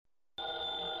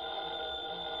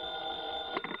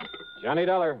Johnny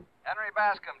Dollar. Henry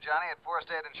Bascom, Johnny, at Four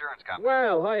State Insurance Company.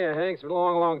 Well, hiya, Hank. It's been a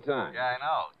long, long time. Yeah, I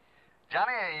know.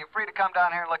 Johnny, are you free to come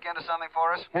down here and look into something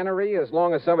for us? Henry, as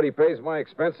long as somebody pays my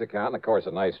expense account, and of course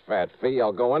a nice fat fee,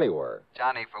 I'll go anywhere.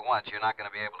 Johnny, for once, you're not going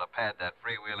to be able to pad that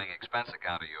freewheeling expense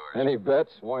account of yours. Any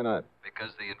bets? Why not?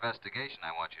 Because the investigation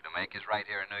I want you to make is right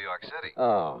here in New York City.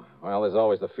 Oh, well, there's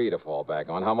always the fee to fall back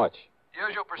on. How much?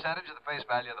 Usual percentage of the face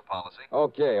value of the policy.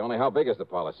 Okay, only how big is the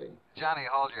policy? Johnny,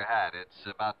 hold your hat. It's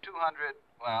about 200...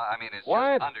 Well, I mean, it's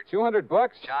what? just under... $200?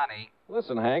 Johnny.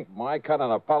 Listen, Hank, my cut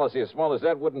on a policy as small as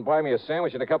that wouldn't buy me a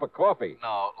sandwich and a cup of coffee.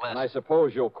 No, listen. And I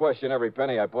suppose you'll question every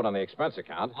penny I put on the expense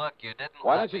account. Look, you didn't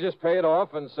Why don't you just pay it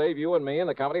off and save you and me and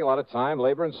the company a lot of time,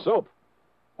 labor, and soap?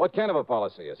 What kind of a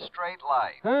policy is it? Straight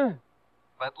life. Huh?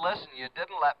 But listen, you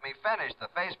didn't let me finish. The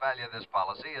face value of this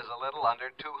policy is a little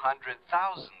under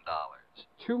 $200,000.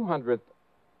 200...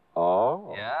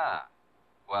 Oh. Yeah.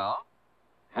 Well?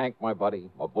 Hank, my buddy,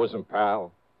 my bosom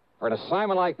pal, for an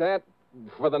assignment like that,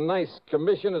 for the nice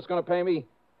commission it's going to pay me,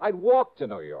 I'd walk to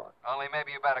New York. Only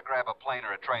maybe you better grab a plane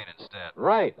or a train instead.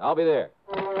 Right. I'll be there.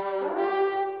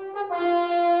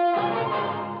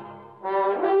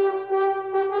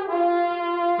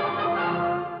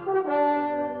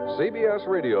 CBS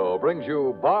Radio brings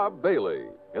you Bob Bailey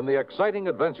in the exciting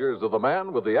adventures of the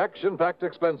man with the action-packed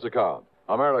expense account,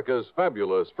 America's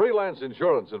fabulous freelance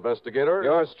insurance investigator.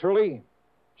 Yours truly,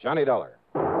 Johnny Dollar.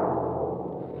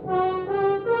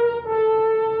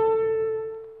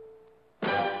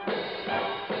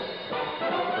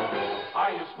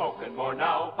 Are you smoking more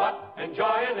now, but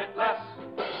enjoying it less?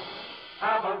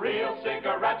 Have a real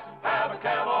cigarette, have a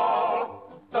Camel.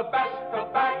 The best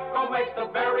tobacco makes the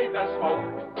very best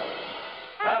smoke.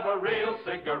 Have a real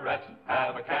cigarette,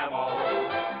 have a Camel.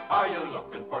 Are you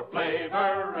looking for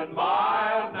flavor and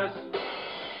mildness?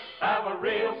 Have a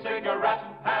real cigarette,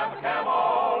 have a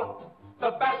Camel.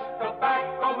 The best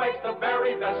tobacco makes the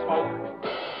very best smoke.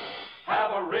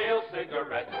 Have a real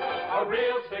cigarette, a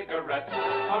real cigarette,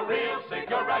 a real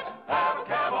cigarette, have a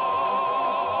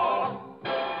Camel.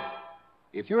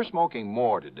 If you're smoking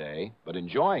more today, but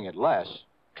enjoying it less,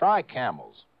 try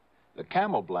Camels. The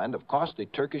Camel blend of costly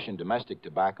Turkish and domestic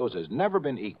tobaccos has never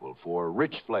been equaled for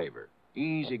rich flavor,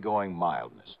 easygoing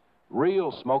mildness,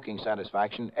 real smoking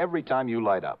satisfaction every time you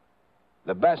light up.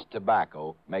 The best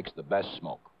tobacco makes the best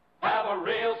smoke. Have a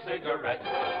real cigarette,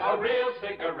 a real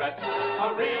cigarette,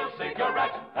 a real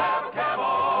cigarette, have a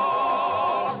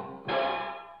Camel.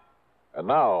 And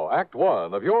now, Act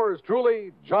One of yours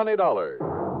truly, Johnny Dollar.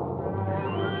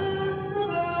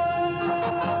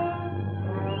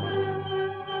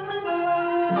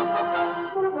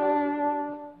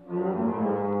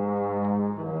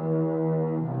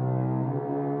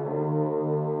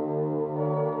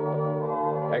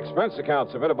 Expense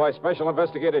account submitted by Special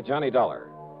Investigator Johnny Dollar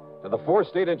to the Four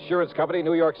State Insurance Company,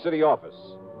 New York City office.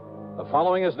 The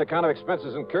following is an account of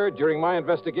expenses incurred during my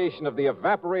investigation of the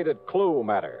Evaporated clue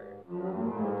matter.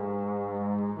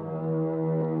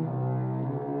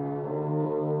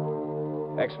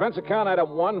 Expense account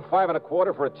item 1,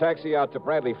 $5.25 for a taxi out to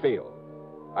Bradley Field.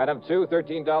 Item 2,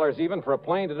 $13 even for a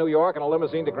plane to New York and a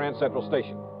limousine to Grand Central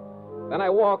Station. Then I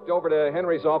walked over to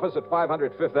Henry's office at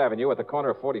 500 Fifth Avenue at the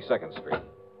corner of 42nd Street.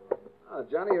 Oh,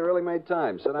 Johnny, you really made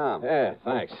time. Sit down. Yeah,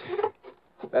 thanks.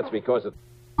 That's because of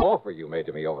the offer you made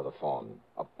to me over the phone.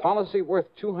 A policy worth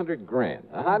 $200,000.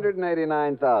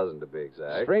 $189,000 to be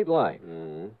exact. Straight line.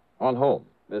 Mm-hmm. On home.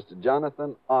 Mr.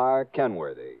 Jonathan R.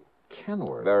 Kenworthy.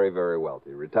 Kenworthy? Very, very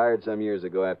wealthy. Retired some years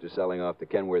ago after selling off the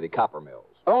Kenworthy copper mills.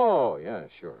 Oh, yeah,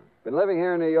 sure. Been living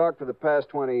here in New York for the past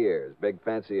 20 years. Big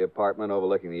fancy apartment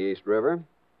overlooking the East River.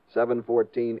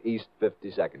 714 East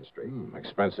 52nd Street.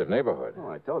 Expensive neighborhood. Oh,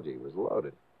 I told you he was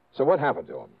loaded. So what happened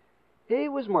to him? He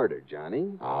was murdered,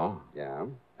 Johnny. Oh? Yeah.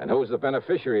 And who was the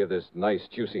beneficiary of this nice,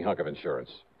 juicy hunk of insurance?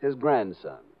 His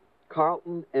grandson,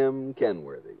 Carlton M.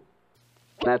 Kenworthy.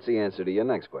 That's the answer to your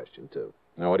next question, too.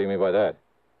 Now, what do you mean by that?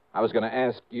 I was going to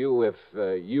ask you if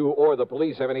you or the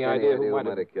police have any idea who might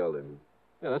have killed him.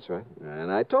 Yeah, that's right. And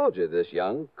I told you, this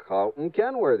young Carlton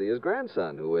Kenworthy, his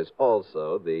grandson, who is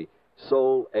also the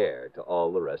sole heir to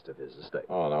all the rest of his estate.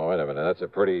 Oh, no, wait a minute. That's a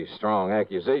pretty strong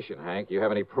accusation, Hank. You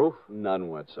have any proof? None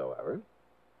whatsoever.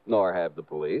 Nor have the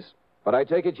police. But I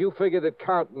take it you figure that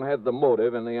Carlton had the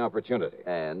motive and the opportunity.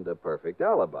 And a perfect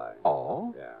alibi.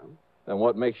 Oh? Yeah. Then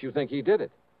what makes you think he did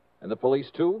it? And the police,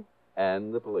 too?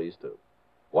 And the police, too.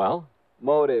 Well?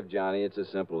 Motive, Johnny. It's as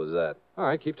simple as that. All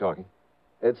right, keep talking.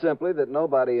 It's simply that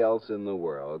nobody else in the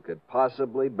world could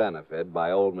possibly benefit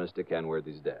by old Mr.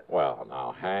 Kenworthy's death. Well,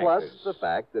 now, Hank... Plus the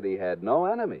fact that he had no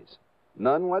enemies.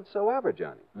 None whatsoever,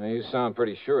 Johnny. Now, you sound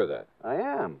pretty sure of that. I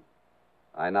am.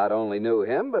 I not only knew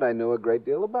him, but I knew a great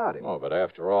deal about him. Oh, but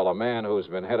after all, a man who's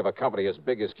been head of a company as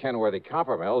big as Kenworthy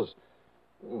Copper Mills,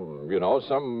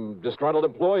 some disgruntled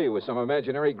employee with some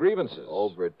imaginary grievances.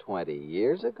 Over 20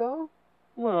 years ago?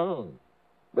 Well,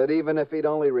 But even if he'd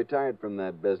only retired from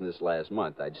that business last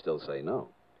month, I'd still say no.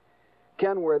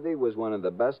 Kenworthy was one of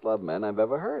the best-loved men I've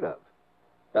ever heard of.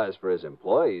 As for his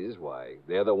employees, why,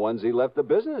 they're the ones he left the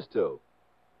business to.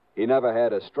 He never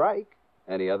had a strike,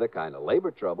 any other kind of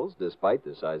labor troubles, despite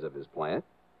the size of his plant,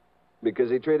 because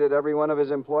he treated every one of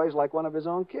his employees like one of his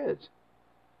own kids.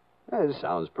 This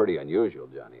sounds pretty unusual,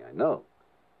 Johnny, I know.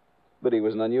 But he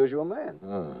was an unusual man.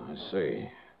 oh, I see.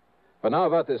 But now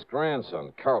about this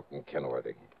grandson, Carlton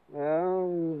Kenworthy.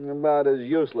 Well, about as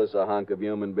useless a hunk of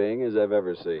human being as I've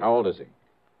ever seen. How old is he?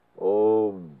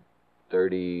 Oh,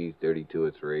 30, 32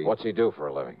 or 3. What's he do for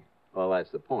a living? Well, that's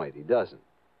the point. He doesn't.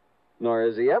 Nor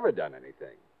has he ever done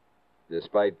anything.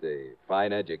 Despite the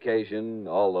fine education,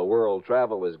 all the world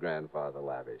travel his grandfather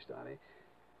lavished on him.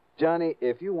 Johnny,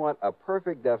 if you want a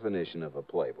perfect definition of a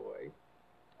playboy,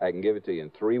 I can give it to you in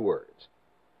 3 words.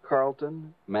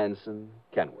 Carlton Manson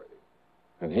Kenworthy.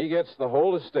 And he gets the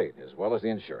whole estate as well as the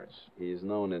insurance. He's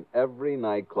known in every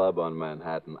nightclub on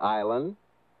Manhattan Island.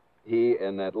 He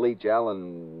and that Leach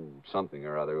Allen something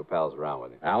or other who pals around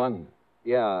with him. Allen?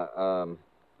 Yeah,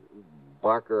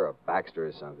 Barker or Baxter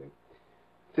or something.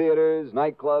 Theaters,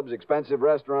 nightclubs, expensive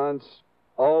restaurants,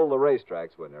 all the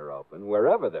racetracks when they're open,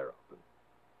 wherever they're open.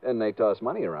 And they toss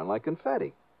money around like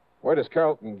confetti. Where does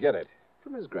Carlton get it?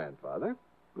 From his grandfather,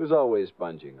 who's always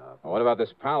sponging off. What about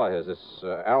this pal of his, this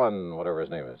Allen, whatever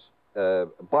his name is?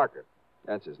 Barker.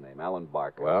 That's his name, Alan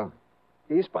Barker. Well?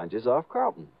 He sponges off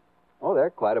Carlton. Oh,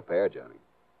 they're quite a pair, Johnny.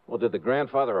 Well, did the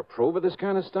grandfather approve of this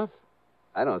kind of stuff?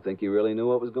 I don't think he really knew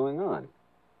what was going on.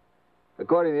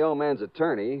 According to the old man's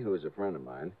attorney, who was a friend of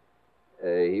mine,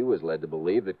 he was led to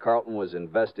believe that Carlton was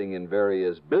investing in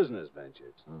various business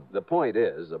ventures. The point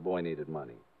is, the boy needed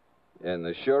money. And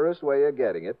the surest way of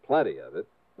getting it, plenty of it,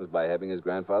 was by having his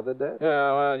grandfather dead.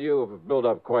 Yeah, well, you've built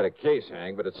up quite a case,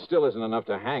 Hank, but it still isn't enough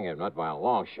to hang him, not by a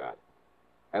long shot.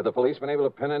 Have the police been able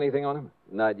to pin anything on him?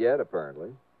 Not yet,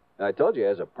 apparently. I told you he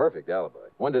has a perfect alibi.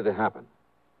 When did it happen?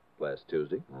 Last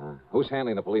Tuesday. Who's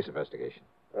handling the police investigation?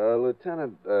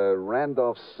 Lieutenant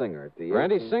Randolph Singer at the...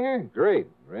 Randy Singer? Great.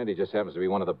 Randy just happens to be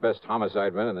one of the best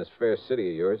homicide men in this fair city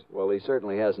of yours. Well, he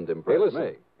certainly hasn't Hey, impressed listen,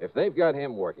 me. if they've got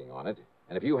him working on it,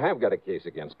 and if you have got a case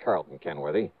against Carlton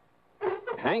Kenworthy,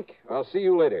 Hank, I'll see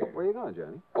you later. Where are you going,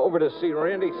 Johnny? Over to see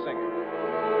Randy Singer.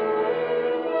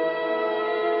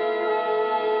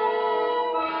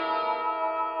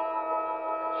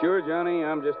 Sure, Johnny,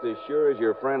 I'm just as sure as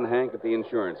your friend Hank at the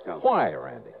insurance company. Why,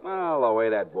 Randy? Well, the way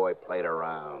that boy played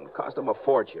around cost him a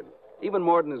fortune. Even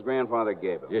more than his grandfather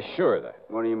gave him. You sure of that?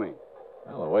 What do you mean?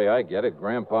 Well, the way I get it,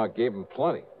 Grandpa gave him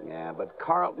plenty. Yeah, but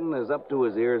Carlton is up to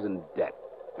his ears in debt.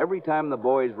 Every time the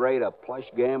boys raid a plush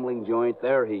gambling joint,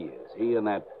 there he is. He and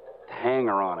that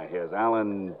hanger-on of his,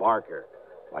 Alan Barker.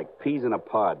 Like peas in a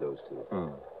pod, those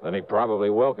two. Then he probably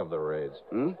welcomed the raids.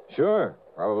 Sure.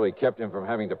 Probably kept him from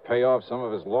having to pay off some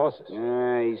of his losses.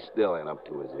 Yeah, he's still in up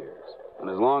to his ears. And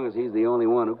as long as he's the only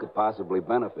one who could possibly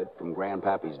benefit from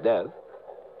Grandpappy's death,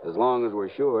 as long as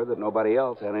we're sure that nobody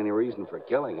else had any reason for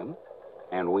killing him,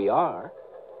 and we are...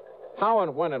 How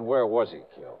and when and where was he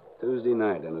killed? Tuesday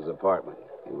night in his apartment.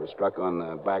 He was struck on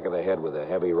the back of the head with a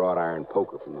heavy wrought iron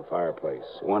poker from the fireplace.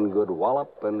 One good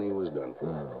wallop, and he was done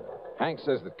for. Hank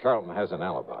says that Carlton has an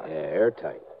alibi. Yeah,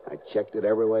 airtight. I checked it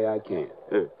every way I can.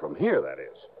 From here, that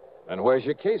is. And where's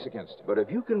your case against him? But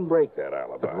if you can break that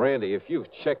alibi... But, Randy, if you've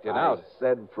checked it out... I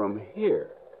said from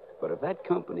here. But if that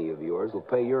company of yours will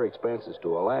pay your expenses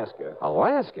to Alaska...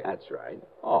 Alaska? That's right.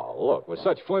 Oh, look, with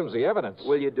such flimsy evidence...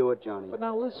 Will you do it, Johnny? But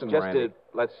now listen, Just Randy... to,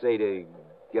 let's say, to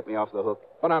get me off the hook?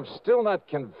 But I'm still not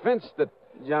convinced that...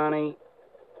 Johnny...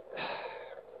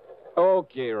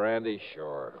 Okay, Randy,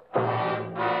 sure.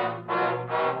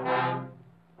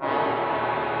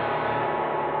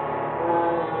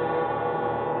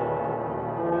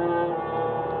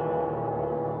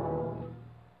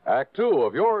 Act two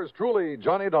of yours truly,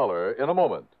 Johnny Dollar, in a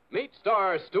moment. Meet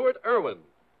star Stuart Irwin.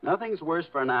 Nothing's worse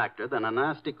for an actor than a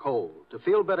nasty cold. To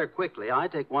feel better quickly, I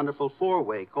take wonderful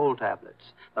four-way cold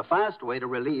tablets, the fast way to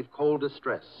relieve cold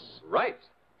distress. Right.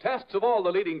 Tests of all the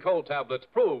leading cold tablets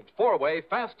proved four-way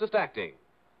fastest acting.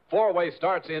 Four-way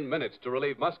starts in minutes to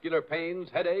relieve muscular pains,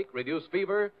 headache, reduce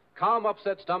fever, calm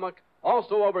upset stomach,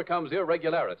 also overcomes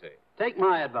irregularity. Take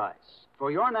my advice. For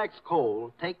your next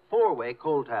cold, take four-way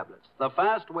cold tablets, the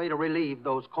fast way to relieve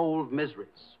those cold miseries.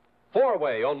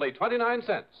 Four-way, only 29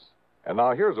 cents. And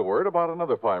now here's a word about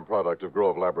another fine product of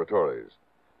Grove Laboratories.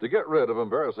 To get rid of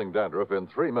embarrassing dandruff in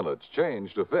 3 minutes,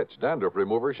 change to Fitch Dandruff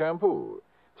Remover Shampoo.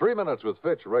 3 minutes with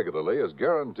Fitch regularly is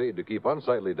guaranteed to keep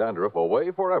unsightly dandruff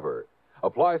away forever.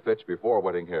 Apply Fitch before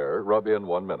wetting hair, rub in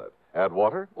 1 minute. Add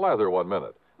water, lather 1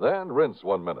 minute. Then rinse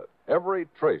 1 minute. Every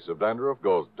trace of dandruff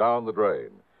goes down the drain.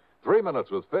 3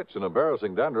 minutes with Fitch and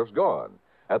embarrassing dandruff's gone.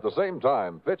 At the same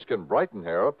time, Fitch can brighten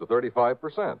hair up to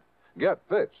 35%. Get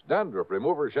Fitch Dandruff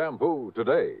Remover Shampoo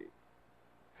today.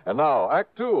 And now,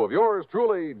 Act Two of yours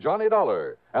truly, Johnny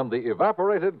Dollar, and the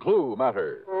Evaporated Clue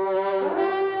Matter.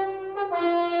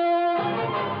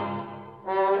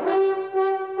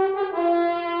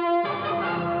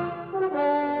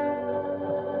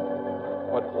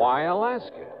 But why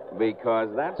Alaska? Because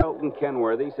that's Elton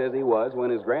Kenworthy says he was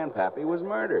when his grandpappy was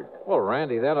murdered. Well,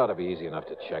 Randy, that ought to be easy enough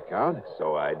to check out.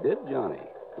 So I did, Johnny.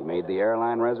 He made the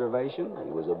airline reservation.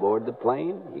 He was aboard the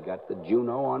plane. He got the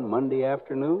Juneau on Monday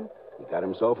afternoon. He got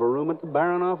himself a room at the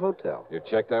Baronoff Hotel. You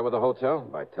checked that with the hotel?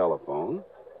 By telephone.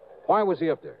 Why was he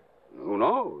up there? Who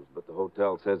knows? But the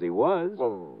hotel says he was.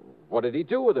 Well, what did he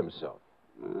do with himself?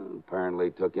 Apparently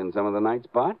took in some of the night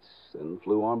spots and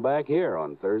flew on back here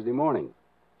on Thursday morning.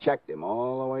 Checked him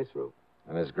all the way through.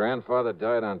 And his grandfather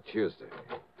died on Tuesday.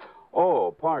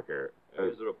 Oh, Parker.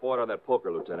 Here's the report on that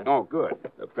poker, Lieutenant. Oh, good.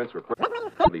 The prints were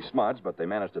pretty smuds, but they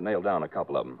managed to nail down a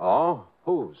couple of them. Oh?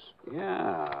 Whose?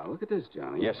 Yeah, look at this,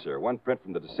 Johnny. Yes, sir. One print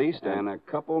from the deceased And a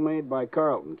couple made by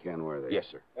Carlton Kenworthy. Yes,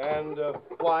 sir. And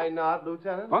why not,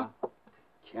 Lieutenant? What?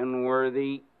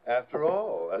 Kenworthy. After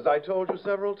all, as I told you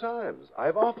several times,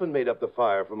 I've often made up the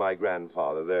fire for my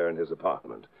grandfather there in his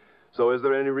apartment. So is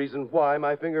there any reason why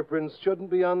my fingerprints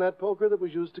shouldn't be on that poker that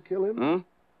was used to kill him?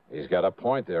 He's got a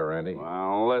point there, Randy.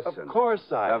 Well, listen. Of course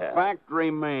I have. The fact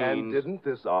remains... And didn't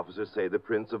this officer say the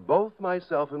prints of both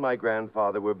myself and my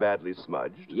grandfather were badly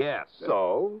smudged? Yes.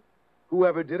 So,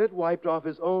 whoever did it wiped off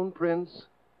his own prints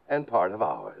and part of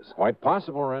ours. Quite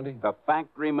possible, Randy. The fact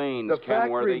remains, The fact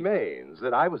Kenworthy... remains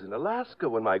that I was in Alaska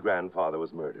when my grandfather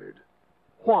was murdered.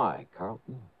 Why,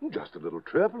 Carlton? Just a little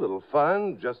trip, a little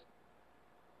fun, just...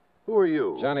 Who are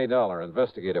you? Johnny Dollar,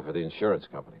 investigator for the insurance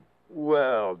company.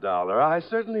 Well, Dollar, I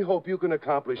certainly hope you can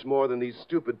accomplish more than these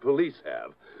stupid police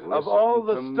have. Listen of all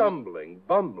the to me. stumbling,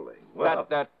 bumbling. Well,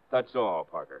 That's all,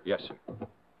 Parker. Yes,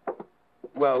 sir.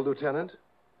 well, Lieutenant,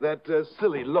 that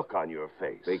silly look on your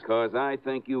face. Because I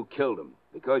think you killed him.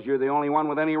 Because you're the only one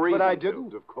with any reason But I to.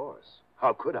 didn't, of course.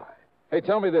 How could I? Hey,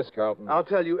 tell me this, Carlton. I'll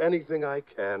tell you anything I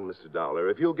can, Mr. Dollar,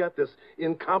 if you'll get this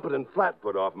incompetent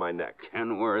flatfoot off my neck.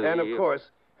 Kenworthy... And, of course,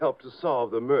 help to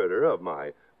solve the murder of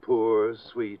my poor,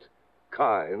 sweet,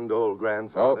 kind old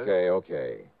grandfather.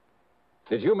 Okay.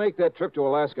 Did you make that trip to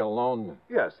Alaska alone?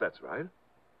 Yes, that's right.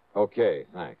 Okay,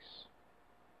 thanks.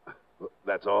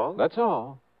 That's all? That's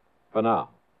all. For now.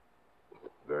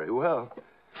 Very well.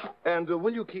 And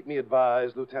will you keep me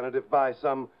advised, Lieutenant, if by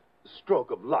some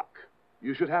stroke of luck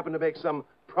you should happen to make some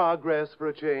progress for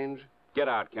a change? Get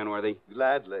out, Kenworthy.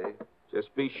 Gladly.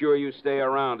 Just be sure you stay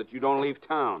around, that you don't leave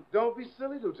town. Don't be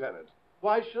silly, Lieutenant.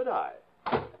 Why should I?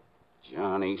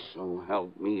 Johnny, so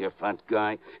help me, if that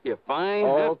guy... If I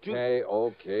have to...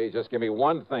 Okay. Just give me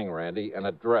one thing, Randy, an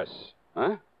address.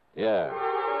 Huh? Yeah.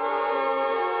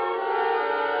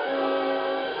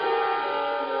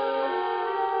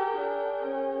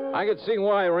 I could see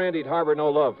why Randy'd harbor no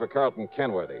love for Carlton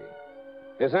Kenworthy.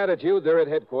 His attitude there at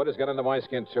headquarters got under my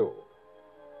skin, too.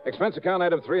 Expense account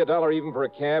item 3, $1 even for a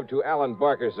cab to Alan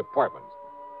Barker's apartment.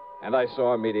 And I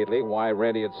saw immediately why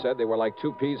Randy had said they were like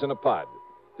two peas in a pod,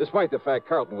 despite the fact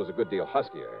Carlton was a good deal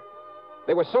huskier.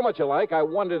 They were so much alike, I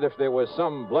wondered if there was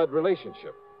some blood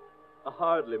relationship.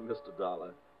 Hardly, Mr.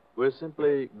 Dollar. We're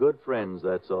simply good friends,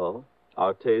 that's all.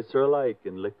 Our tastes are alike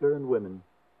in liquor and women.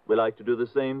 We like to do the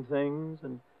same things,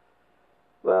 and,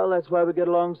 well, that's why we get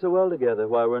along so well together,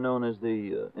 why we're known as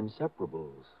the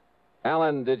inseparables.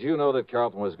 Alan, did you know that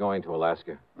Carlton was going to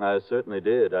Alaska? I certainly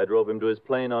did. I drove him to his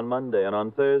plane on Monday, and on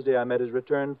Thursday I met his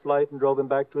return flight and drove him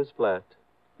back to his flat.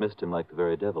 Missed him like the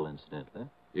very devil, incidentally.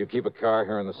 You keep a car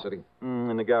here in the city?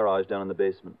 In the garage down in the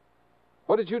basement.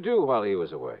 What did you do while he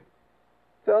was away?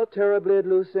 Felt terribly at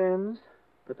loose ends,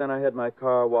 but then I had my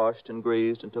car washed and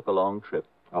greased and took a long trip.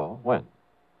 Oh, when?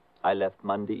 I left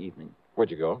Monday evening.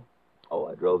 Where'd you go? Oh,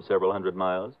 I drove several hundred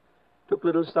miles. Took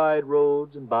little side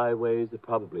roads and byways that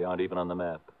probably aren't even on the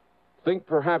map. Think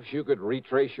perhaps you could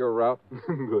retrace your route?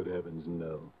 Good heavens,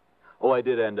 no. Oh, I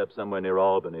did end up somewhere near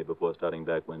Albany before starting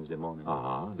back Wednesday morning.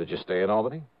 Uh-huh. Did you stay in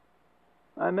Albany?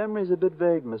 My memory's a bit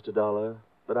vague, Mr. Dollar,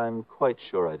 but I'm quite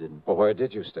sure I didn't. Well, where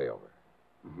did you stay over?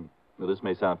 Well, this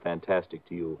may sound fantastic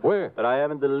to you. Where? But I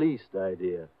haven't the least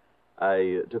idea.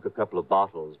 I took a couple of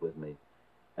bottles with me.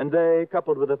 And they,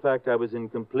 coupled with the fact I was in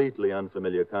completely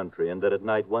unfamiliar country and that at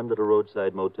night one little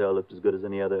roadside motel looked as good as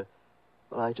any other,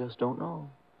 well, I just don't know.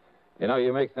 You know,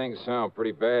 you make things sound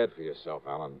pretty bad for yourself,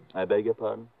 Alan. I beg your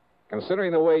pardon?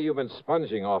 Considering the way you've been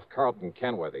sponging off Carlton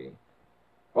Kenworthy,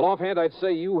 well, offhand, I'd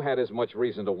say you had as much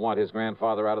reason to want his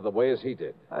grandfather out of the way as he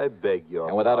did. I beg your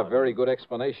And without a pardon. very good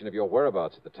explanation of your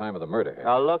whereabouts at the time of the murder.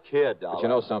 Now, look here, Dollar. But you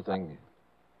know something?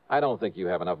 I don't think you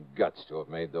have enough guts to have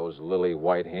made those lily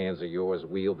white hands of yours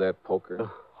wield that poker.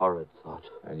 Horrid thought.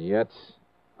 And yet,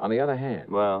 on the other hand...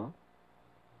 Well,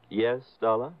 yes,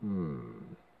 Dollar?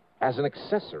 As an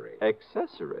accessory.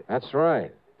 Accessory? That's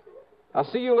right. I'll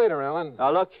see you later, Alan.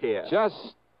 Now, look here.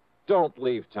 Just don't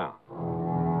leave town.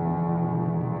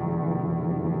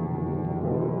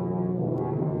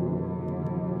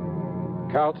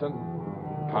 Carlton,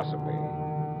 possibly.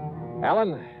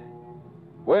 Alan?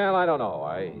 Well, I don't know.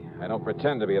 I don't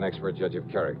pretend to be an expert judge of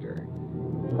character.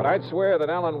 But I'd swear that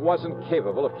Alan wasn't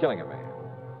capable of killing a man.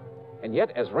 And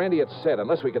yet, as Randy had said,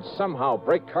 unless we could somehow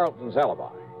break Carlton's alibi.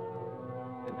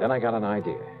 And then I got an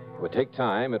idea. It would take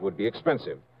time. It would be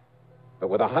expensive.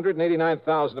 But with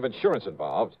 $189,000 of insurance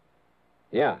involved,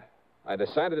 yeah, I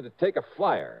decided to take a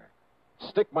flyer.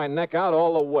 Stick my neck out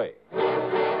all the way.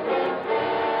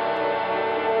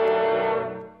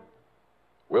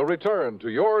 We'll return to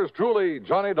yours truly,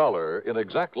 Johnny Dollar, in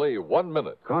exactly 1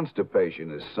 minute.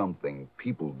 Constipation is something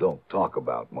people don't talk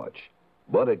about much,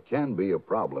 but it can be a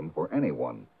problem for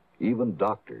anyone, even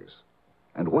doctors.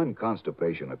 And when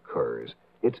constipation occurs,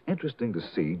 it's interesting to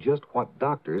see just what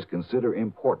doctors consider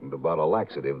important about a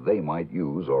laxative they might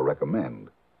use or recommend.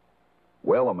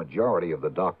 Well, a majority of the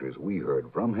doctors we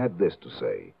heard from had this to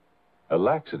say. A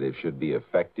laxative should be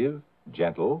effective,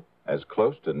 gentle, as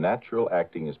close to natural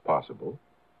acting as possible,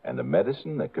 and a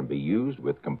medicine that can be used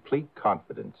with complete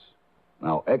confidence.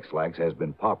 Now, X-Lax has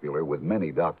been popular with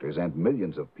many doctors and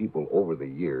millions of people over the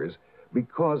years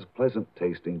because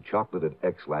pleasant-tasting chocolated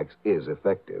X-Lax is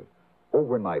effective.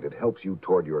 Overnight, it helps you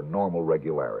toward your normal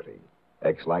regularity.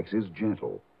 X-Lax is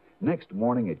gentle. Next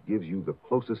morning, it gives you the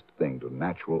closest thing to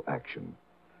natural action.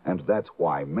 And that's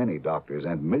why many doctors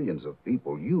and millions of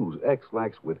people use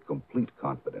X-Lax with complete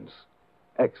confidence.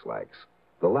 X-Lax,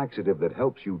 the laxative that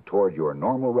helps you toward your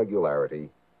normal regularity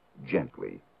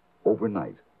gently.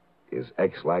 Overnight. Is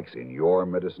X-Lax in your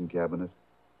medicine cabinet?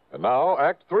 And now,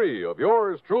 Act 3 of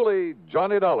yours truly,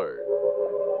 Johnny Dollar.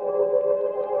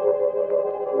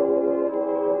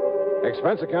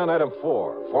 Expense account item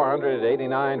 4,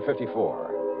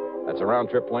 $489.54. That's a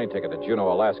round-trip plane ticket to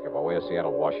Juneau, Alaska, by way of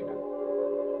Seattle, Washington.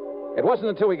 It wasn't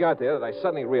until we got there that I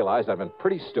suddenly realized I'd been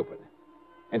pretty stupid.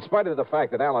 In spite of the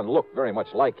fact that Alan looked very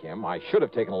much like him, I should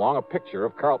have taken along a picture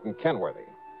of Carlton Kenworthy.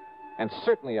 And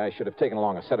certainly I should have taken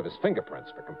along a set of his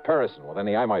fingerprints for comparison with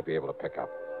any I might be able to pick up.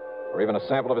 Or even a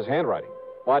sample of his handwriting.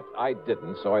 But I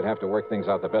didn't, so I'd have to work things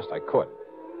out the best I could.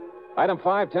 Item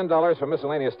 5, $10 for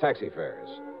miscellaneous taxi fares.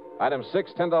 Item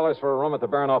 6, $10 for a room at the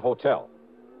Baranoff Hotel.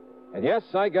 And yes,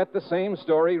 I got the same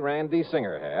story Randy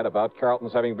Singer had about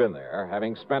Carlton's having been there,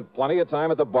 having spent plenty of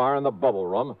time at the bar and the bubble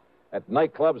room, at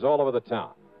nightclubs all over the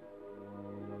town.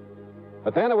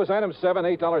 But then it was item 7,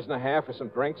 $8.50 for some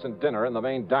drinks and dinner in the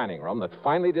main dining room that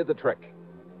finally did the trick.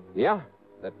 Yeah,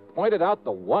 that pointed out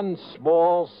the one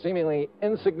small, seemingly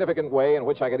insignificant way in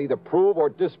which I could either prove or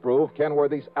disprove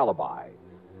Kenworthy's alibi.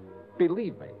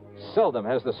 Believe me, seldom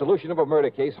has the solution of a murder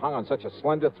case hung on such a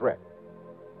slender thread.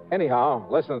 Anyhow,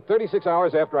 less than 36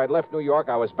 hours after I'd left New York,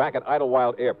 I was back at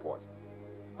Idlewild Airport.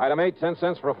 Item 8, 10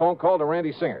 cents for a phone call to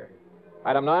Randy Singer.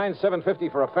 Item 9,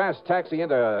 $7.50 for a fast taxi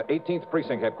into 18th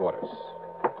Precinct headquarters.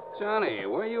 Johnny,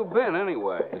 where you been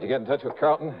anyway? Did you get in touch with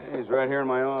Carlton? He's right here in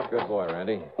my office. Good boy,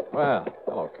 Randy. Well,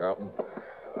 hello, Carlton.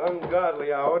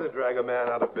 Ungodly hour to drag a man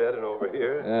out of bed and over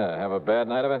here. Yeah, have a bad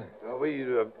night of it?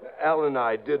 Alan and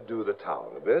I did do the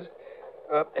town a bit.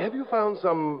 Have you found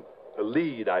some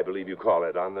lead, I believe you call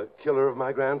it, on the killer of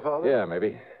my grandfather? Yeah,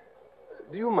 maybe.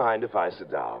 Do you mind if I sit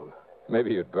down?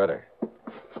 Maybe you'd better.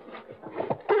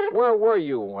 Where were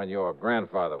you when your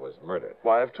grandfather was murdered?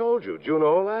 Why, I've told you,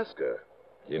 Juneau, Alaska.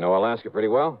 Do you know Alaska pretty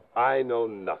well? I know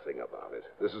nothing about it.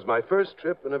 This is my first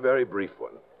trip and a very brief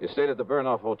one. You stayed at the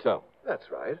Baranoff Hotel?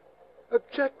 That's right.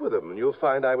 Check with them, and you'll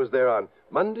find I was there on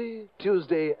Monday,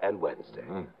 Tuesday, and Wednesday.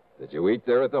 Did you eat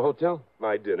there at the hotel?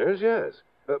 My dinners, yes.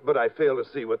 But I fail to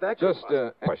see what that could Just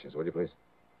questions, would you please?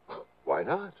 Why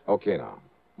not? Okay, now.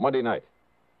 Monday night.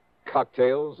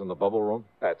 Cocktails in the bubble room?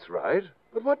 That's right.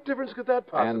 But what difference could that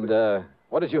possibly... And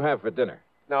what did you have for dinner?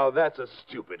 Now, that's a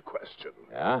stupid question.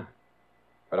 Yeah?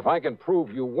 But if I can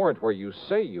prove you weren't where you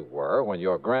say you were when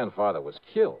your grandfather was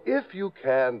killed... If you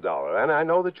can, Dollar, and I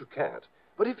know that you can't,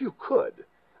 but if you could,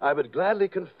 I would gladly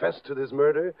confess to this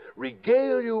murder,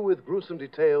 regale you with gruesome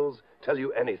details, tell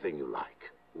you anything you like.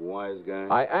 Wise guy.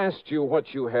 I asked you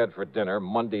what you had for dinner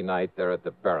Monday night there at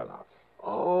the Baranoff.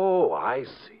 Oh, I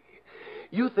see.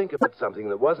 You think about something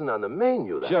that wasn't on the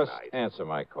menu that Just night. answer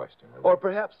my question. will you? Or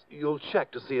perhaps you'll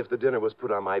check to see if the dinner was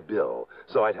put on my bill,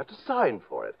 so I'd have to sign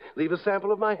for it, leave a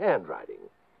sample of my handwriting.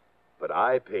 But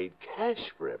I paid cash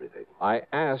for everything. I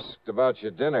asked about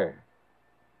your dinner.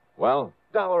 Well?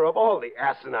 Dollar of all the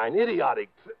asinine, idiotic...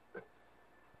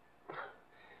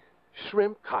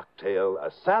 Shrimp cocktail,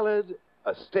 a salad,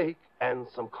 a steak, and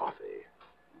some coffee.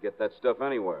 Get that stuff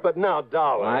anywhere. But now,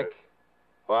 Dollar... Mike?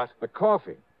 What? The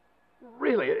coffee.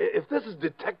 Really, if this is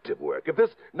detective work, if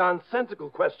this nonsensical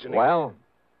questioning... Well?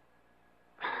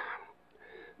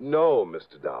 No,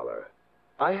 Mr. Dollar.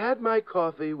 I had my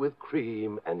coffee with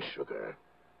cream and sugar.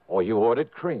 Oh, you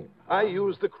ordered cream. I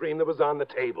used the cream that was on the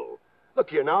table. Look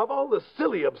here, now, of all the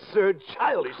silly, absurd,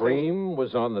 childish Cream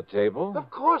was on the table? Of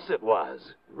course it was.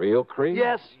 Real cream?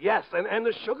 Yes, and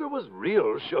the sugar was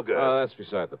real sugar. That's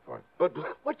beside the point. But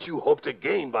what you hope to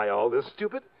gain by all this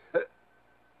stupid...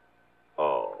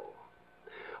 Oh,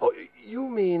 you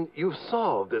mean you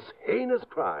solved this heinous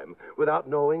crime without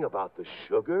knowing about the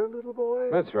sugar, little boy?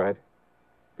 That's right.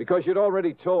 Because you'd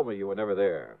already told me you were never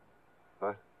there.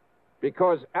 What?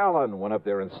 Because Alan went up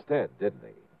there instead, didn't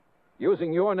he?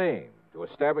 Using your name to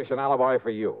establish an alibi for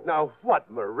you. Now, what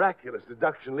miraculous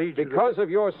deduction leads you to... Because of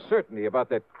your certainty about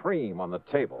that cream on the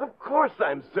table. Of course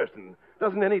I'm certain.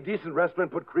 Doesn't any decent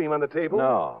restaurant put cream on the table?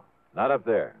 No, not up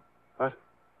there. What?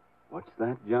 What's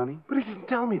that, Johnny? But he didn't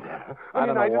tell me that. I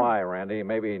don't know why, Randy.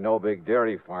 Maybe no big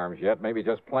dairy farms yet. Maybe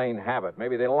just plain habit.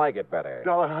 Maybe they like it better.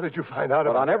 Dollar, how did you find out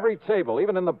But about on that? every table,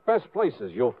 even in the best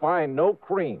places, you'll find no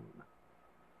cream,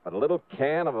 but a little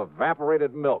can of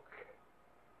evaporated milk.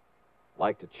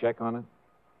 Like to check on it?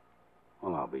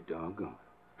 Well, I'll be doggone.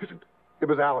 It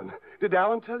was Alan. Did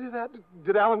Alan tell you that?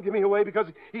 Did Alan give me away because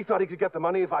he thought he could get the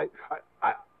money if I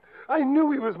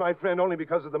knew he was my friend only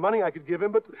because of the money I could give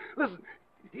him, but listen,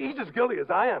 he's as guilty as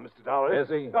I am, Mr. Dollar. Is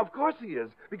he? Of course he is,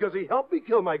 because he helped me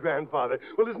kill my grandfather.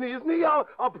 Well, isn't he?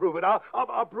 I'll prove it.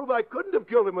 I'll prove I couldn't have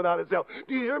killed him without his help.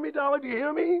 Do you hear me, Dollar? Do you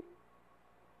hear me?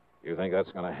 You think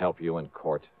that's going to help you in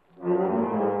court?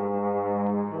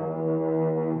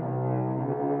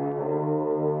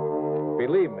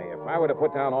 Believe me, if I were to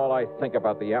put down all I think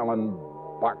about the Allen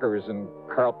Barkers and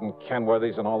Carlton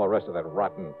Kenworthys and all the rest of that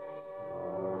rotten...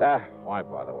 why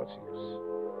bother? What's the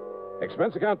use?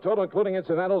 Expense account total, including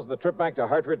incidentals, the trip back to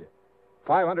Hartford,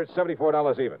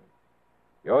 $574 even.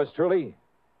 Yours truly,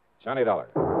 Johnny Dollar.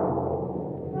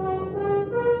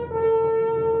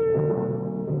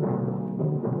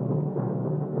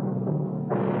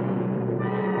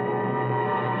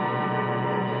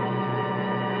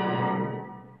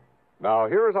 Now,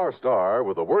 here's our star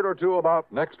with a word or two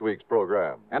about next week's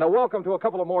program. And a welcome to a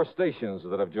couple of more stations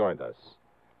that have joined us.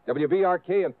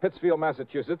 WBRK in Pittsfield,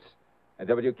 Massachusetts, and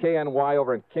WKNY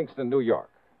over in Kingston, New York.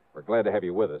 We're glad to have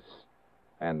you with us.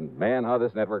 And, man, how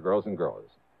this network grows and grows.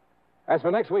 As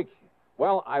for next week,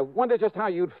 well, I wonder just how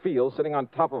you'd feel sitting on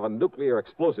top of a nuclear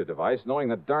explosive device, knowing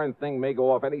the darn thing may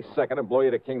go off any second and blow you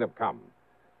to kingdom come.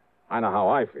 I know how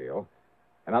I feel.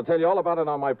 And I'll tell you all about it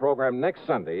on my program next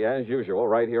Sunday, as usual,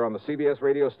 right here on the CBS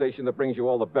radio station that brings you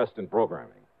all the best in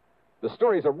programming. The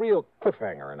story's a real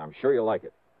cliffhanger, and I'm sure you'll like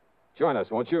it. Join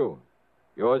us, won't you?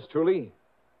 Yours truly,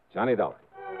 Johnny Dollar.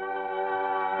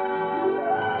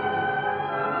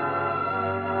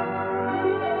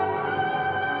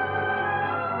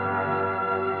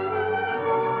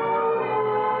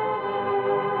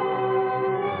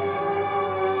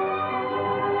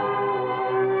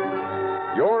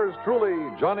 Yours truly,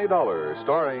 Johnny Dollar,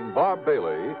 starring Bob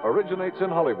Bailey, originates in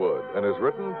Hollywood and is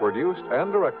written, produced,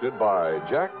 and directed by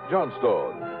Jack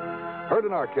Johnstone. Heard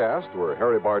in our cast were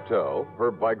Harry Bartell,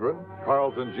 Herb Vigran,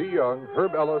 Carlton G. Young,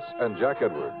 Herb Ellis, and Jack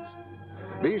Edwards.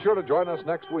 Be sure to join us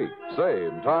next week,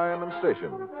 same time and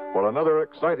station, for another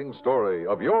exciting story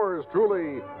of yours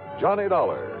truly, Johnny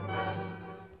Dollar.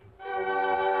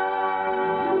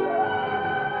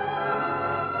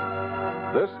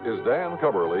 This is Dan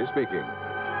Cubberly speaking.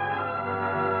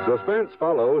 Suspense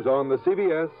follows on the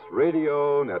CBS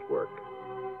Radio Network.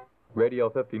 Radio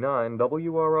 59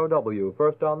 WROW,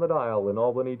 first on the dial in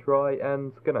Albany, Troy,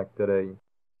 and Schenectady.